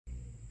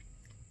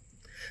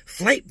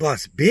Flight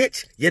boss,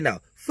 bitch. You know,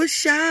 for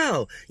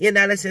sure. You're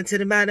not listening to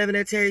the Mind of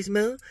an Terry's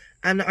Moon.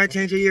 I'm the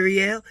Archangel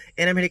Uriel,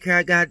 and I'm here to carry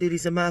out God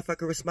duties and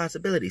motherfucking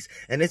responsibilities.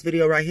 And this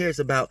video right here is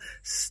about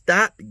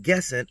stop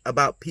guessing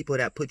about people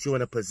that put you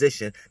in a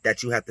position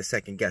that you have to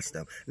second guess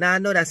them. Now, I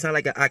know that sounds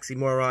like an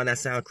oxymoron. That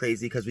sounds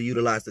crazy because we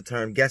utilize the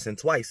term guessing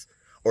twice.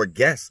 Or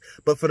guess.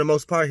 But for the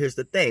most part, here's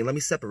the thing. Let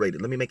me separate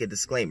it. Let me make a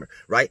disclaimer,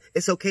 right?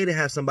 It's okay to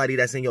have somebody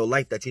that's in your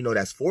life that you know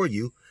that's for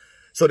you.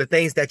 So the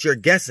things that you're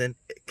guessing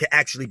can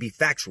actually be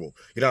factual.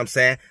 You know what I'm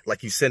saying?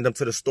 Like you send them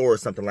to the store or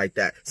something like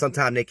that.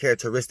 Sometimes their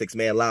characteristics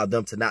may allow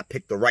them to not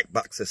pick the right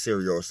box of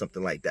cereal or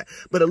something like that.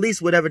 But at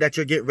least whatever that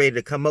you're getting ready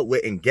to come up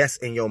with and guess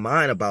in your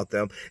mind about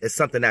them is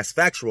something that's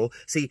factual.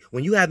 See,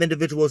 when you have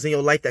individuals in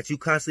your life that you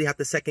constantly have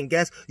to second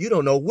guess, you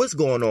don't know what's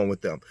going on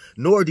with them.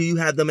 Nor do you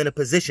have them in a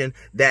position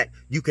that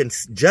you can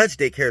judge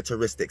their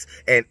characteristics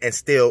and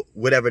still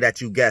whatever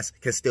that you guess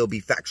can still be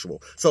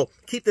factual. So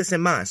keep this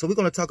in mind. So we're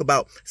going to talk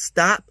about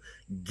stop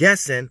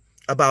guessing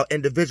about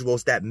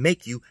individuals that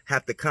make you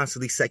have to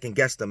constantly second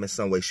guess them in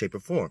some way, shape, or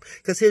form.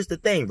 Because here's the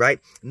thing, right?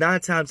 9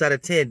 times out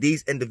of 10,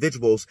 these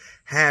individuals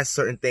have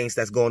certain things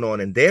that's going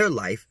on in their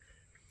life.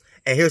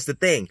 And here's the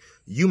thing.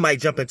 You might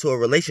jump into a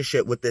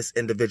relationship with this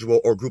individual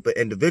or group of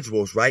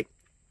individuals, right?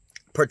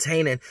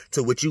 Pertaining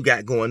to what you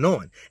got going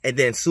on. And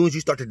then as soon as you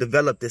start to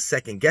develop this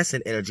second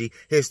guessing energy,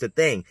 here's the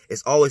thing.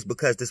 It's always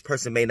because this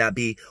person may not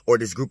be, or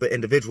this group of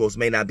individuals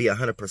may not be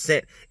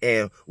 100%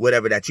 in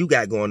whatever that you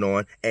got going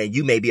on. And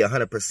you may be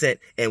 100%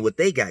 in what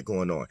they got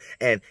going on.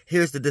 And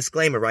here's the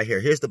disclaimer right here.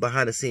 Here's the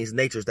behind the scenes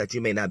natures that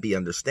you may not be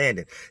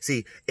understanding.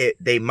 See,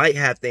 they might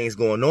have things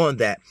going on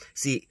that,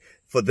 see,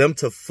 for them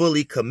to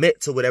fully commit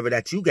to whatever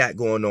that you got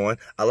going on,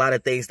 a lot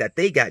of things that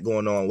they got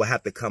going on will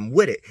have to come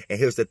with it. And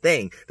here's the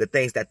thing. The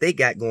things that they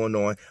got going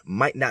on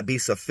might not be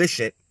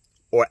sufficient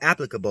or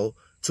applicable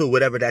to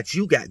whatever that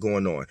you got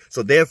going on.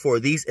 So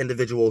therefore, these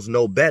individuals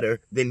know better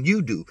than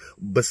you do.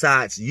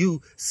 Besides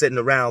you sitting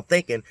around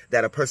thinking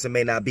that a person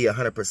may not be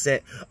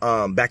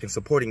 100% back in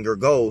supporting your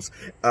goals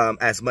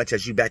as much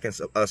as you back and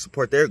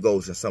support their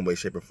goals in some way,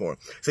 shape, or form.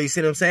 So you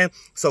see what I'm saying?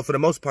 So for the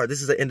most part,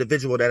 this is an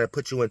individual that'll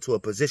put you into a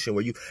position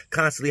where you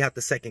constantly have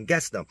to second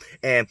guess them.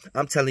 And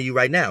I'm telling you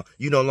right now,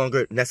 you no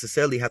longer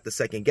necessarily have to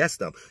second guess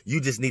them.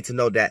 You just need to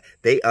know that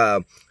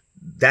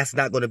that's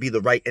not going to be the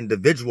right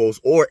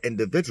individuals or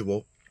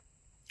individual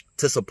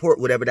to support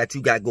whatever that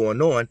you got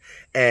going on,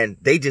 and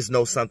they just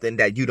know something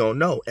that you don't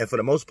know. And for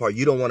the most part,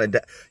 you don't want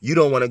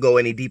to go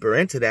any deeper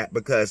into that,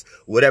 because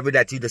whatever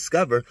that you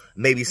discover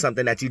may be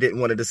something that you didn't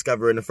want to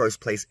discover in the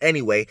first place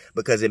anyway,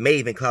 because it may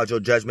even cloud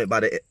your judgment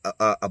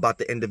about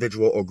the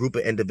individual or group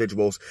of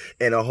individuals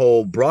in a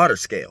whole broader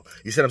scale.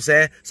 You see what I'm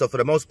saying? So for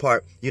the most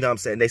part, you know what I'm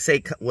saying, they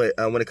say when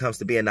it comes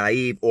to being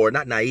naive, or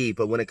not naive,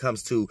 but when it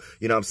comes to,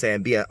 you know what I'm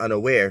saying, being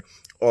unaware,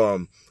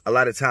 a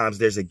lot of times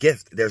there's a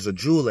gift, there's a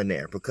jewel in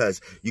there,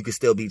 because you can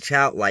still be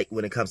childlike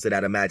when it comes to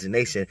that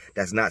imagination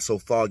that's not so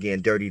foggy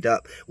and dirtied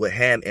up with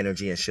ham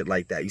energy and shit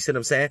like that. You see what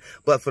I'm saying?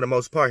 But for the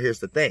most part, here's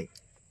the thing.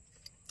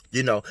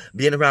 You know,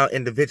 being around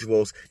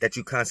individuals that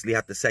you constantly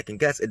have to second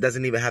guess, it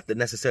doesn't even have to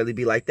necessarily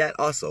be like that.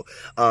 Also,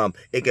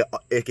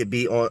 it could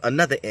be on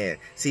another end.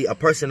 See, a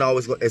person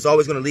is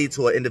always going to lead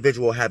to an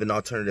individual having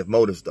alternative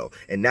motives, though,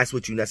 and that's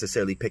what you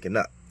necessarily picking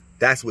up.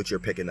 That's what you're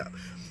picking up.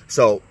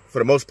 So for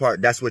the most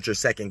part, that's what you're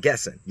second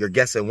guessing. You're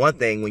guessing one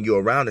thing when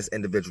you're around this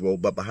individual,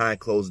 but behind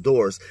closed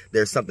doors,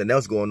 there's something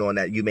else going on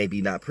that you may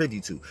be not privy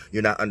to.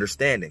 You're not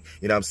understanding.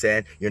 You know what I'm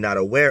saying? You're not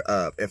aware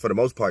of. And for the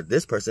most part,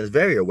 this person is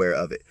very aware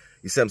of it.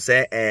 You see what I'm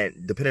saying?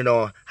 And depending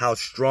on how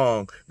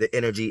strong the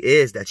energy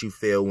is that you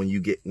feel when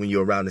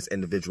you're around this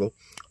individual,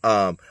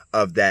 of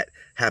that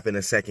having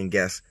a second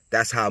guess,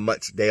 that's how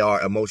much they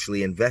are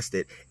emotionally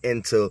invested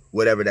into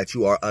whatever that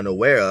you are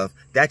unaware of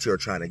that you're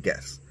trying to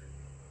guess.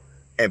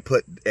 And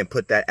put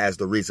that as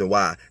the reason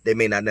why they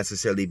may not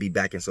necessarily be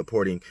back and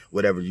supporting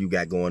whatever you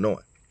got going on.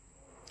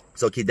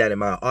 So keep that in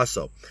mind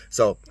also.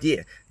 So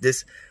yeah,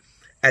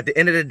 at the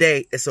end of the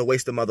day, it's a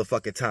waste of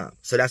motherfucking time.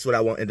 So that's what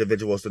I want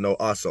individuals to know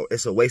also.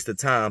 It's a waste of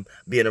time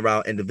being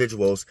around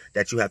individuals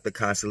that you have to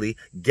constantly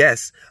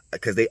guess,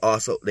 because they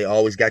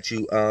always got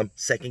you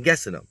second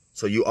guessing them.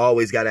 So you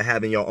always got to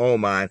have in your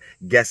own mind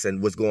guessing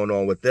what's going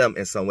on with them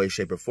in some way,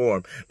 shape, or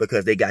form,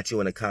 because they got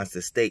you in a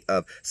constant state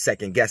of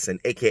second guessing,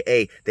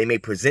 aka they may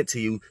present to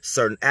you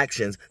certain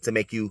actions to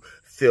make you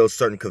feel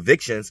certain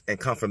convictions and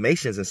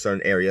confirmations in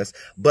certain areas.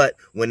 But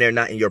when they're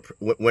not in your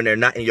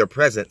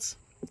presence,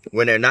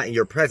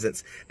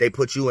 they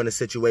put you in a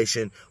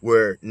situation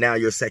where now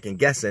you're second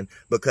guessing,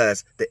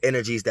 because the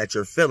energies that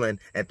you're feeling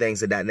and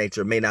things of that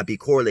nature may not be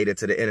correlated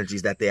to the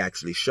energies that they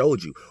actually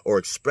showed you or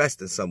expressed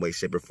in some way,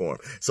 shape, or form.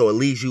 So it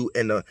leaves you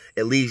in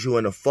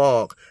a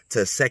fog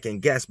to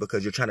second guess,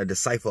 because you're trying to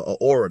decipher an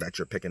aura that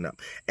you're picking up.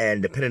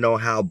 And depending on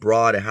how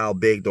broad and how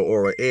big the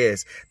aura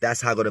is,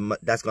 that's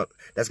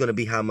going to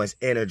be how much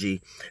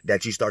energy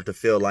that you start to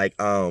feel like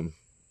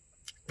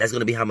That's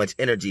going to be how much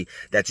energy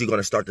that you're going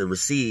to start to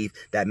receive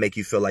that make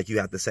you feel like you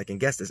have to second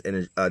guess this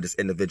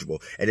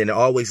individual. And then it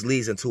always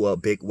leads into a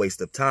big waste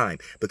of time,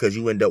 because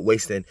you end up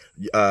wasting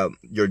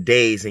your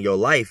days and your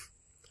life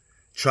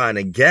trying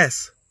to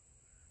guess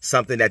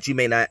something that you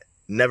may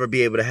never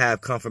be able to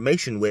have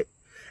confirmation with.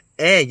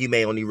 And you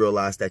may only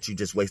realize that you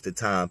just wasted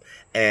time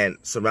and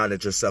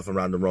surrounded yourself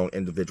around the wrong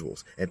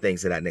individuals and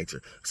things of that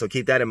nature. So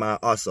keep that in mind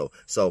also.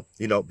 So,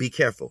 you know, be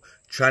careful.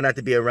 Try not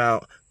to be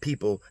around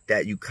people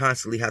that you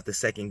constantly have to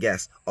second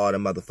guess all the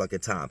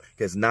motherfucking time.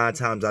 Because 9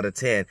 times out of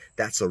 10,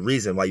 that's a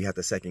reason why you have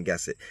to second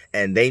guess it.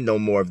 And they know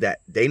more of that.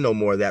 They know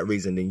more of that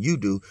reason than you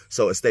do.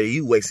 So instead of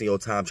you wasting your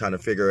time trying to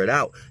figure it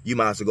out, you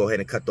might as well go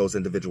ahead and cut those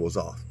individuals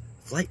off.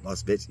 Flight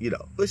boss, bitch, you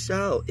know, for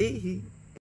sure.